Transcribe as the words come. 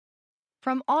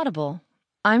From Audible,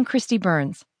 I'm Christy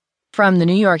Burns. From the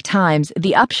New York Times,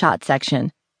 the Upshot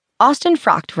section, Austin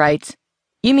Frakt writes,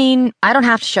 "You mean I don't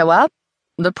have to show up?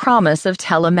 The promise of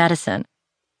telemedicine."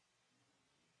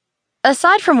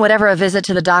 Aside from whatever a visit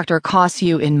to the doctor costs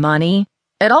you in money,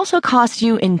 it also costs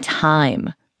you in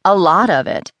time. A lot of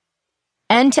it.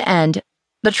 End to end,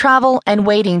 the travel and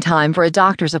waiting time for a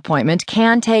doctor's appointment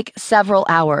can take several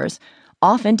hours,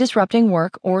 often disrupting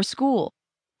work or school.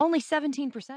 Only 17%